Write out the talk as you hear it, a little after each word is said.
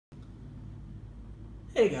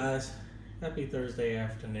Hey guys, happy Thursday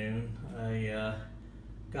afternoon. I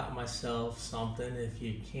got myself something. If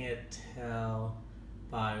you can't tell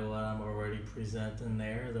by what I'm already presenting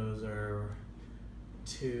there, those are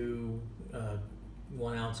two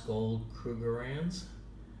 1 ounce gold Krugerrands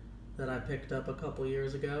that I picked up a couple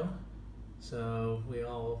years ago. So we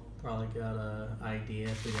all probably got an idea,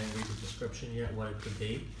 if we didn't read the description yet, what it could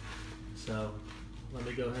be. So let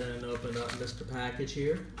me go ahead and open up Mr. Package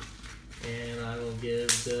here, and I will give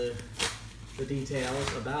the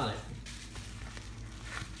details about it.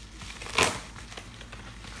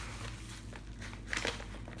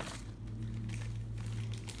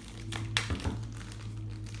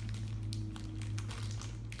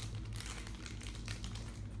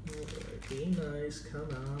 Alright, be nice, come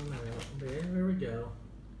on out. There we go.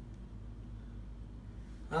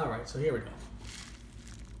 Alright, so here we go.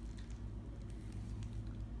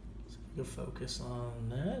 You'll focus on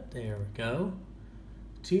that. There we go.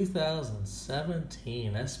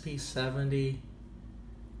 2017 SP70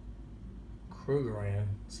 Krugerrand.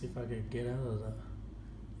 See if I could get out of the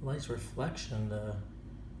lights reflection to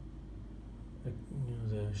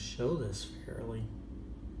show this fairly.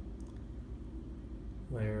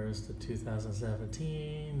 There's the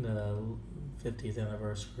 2017, the 50th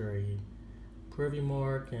anniversary privy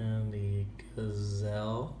mark, and the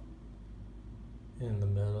gazelle in the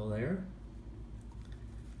middle there.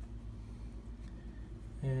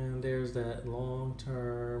 And there's that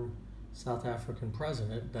long-term South African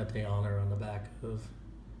president that they honor on the back of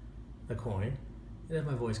the coin. And if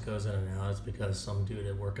my voice goes in and out, it's because some dude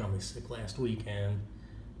at work got me sick last weekend.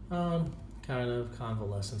 Kind of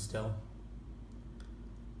convalescent still.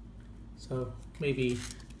 So maybe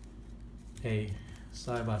a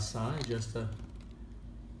side-by-side just to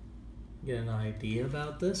get an idea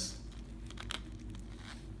about this.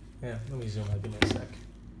 Yeah, let me zoom out, give me a sec.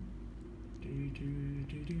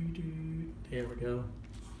 There we go.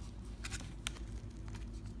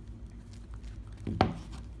 Of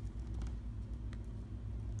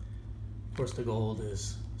course, the gold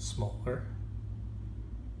is smaller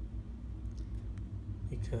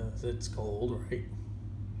because it's gold, right?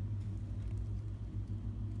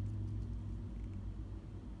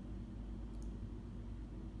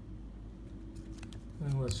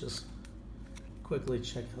 And let's just quickly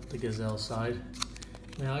check out the gazelle side.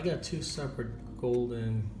 Now I got two separate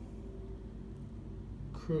golden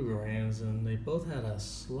Krugerrands, and they both had a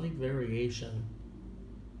slight variation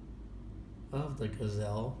of the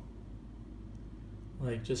gazelle.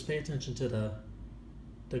 Like, just pay attention to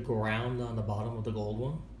the ground on the bottom of the gold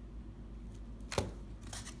one.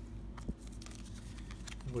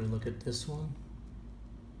 If we look at this one,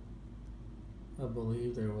 I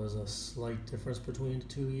believe there was a slight difference between the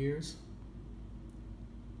 2 years.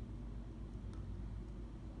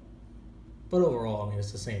 But overall, I mean,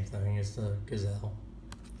 it's the same thing. It's the gazelle.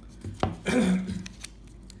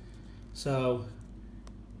 So,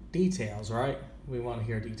 details, right? We want to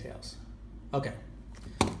hear details. Okay.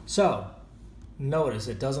 So, notice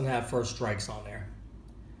it doesn't have first strikes on there.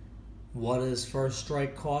 What does first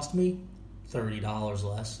strike cost me? $30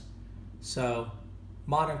 less. So,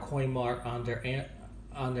 Modern Coin Mart on their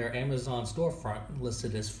Amazon storefront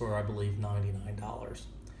listed this for, I believe, $99.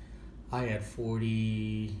 I had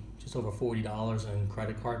just over $40 in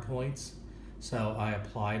credit card points, so I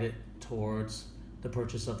applied it towards the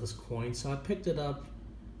purchase of this coin. So I picked it up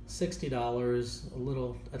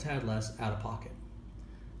 $60, a tad less out of pocket.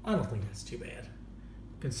 I don't think that's too bad,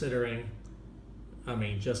 considering, I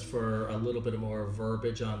mean, just for a little bit more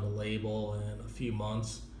verbiage on the label and a few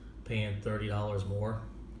months, paying $30 more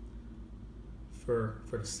for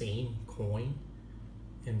the same coin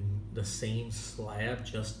and the same slab,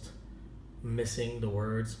 just missing the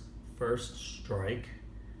words first strike.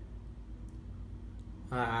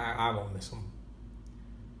 I won't miss them.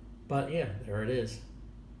 But yeah, there it is.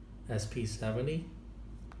 SP70.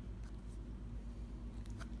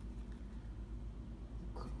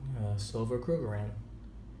 Silver Krugerrand.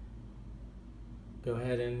 Go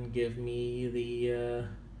ahead and give me the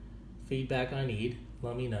feedback I need.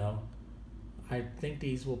 Let me know. I think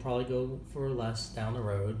these will probably go for less down the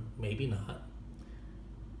road. Maybe not.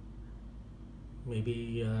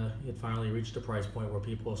 Maybe it finally reached a price point where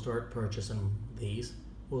people will start purchasing these.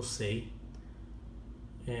 We'll see.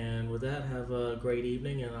 And with that, have a great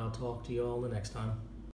evening, and I'll talk to you all the next time.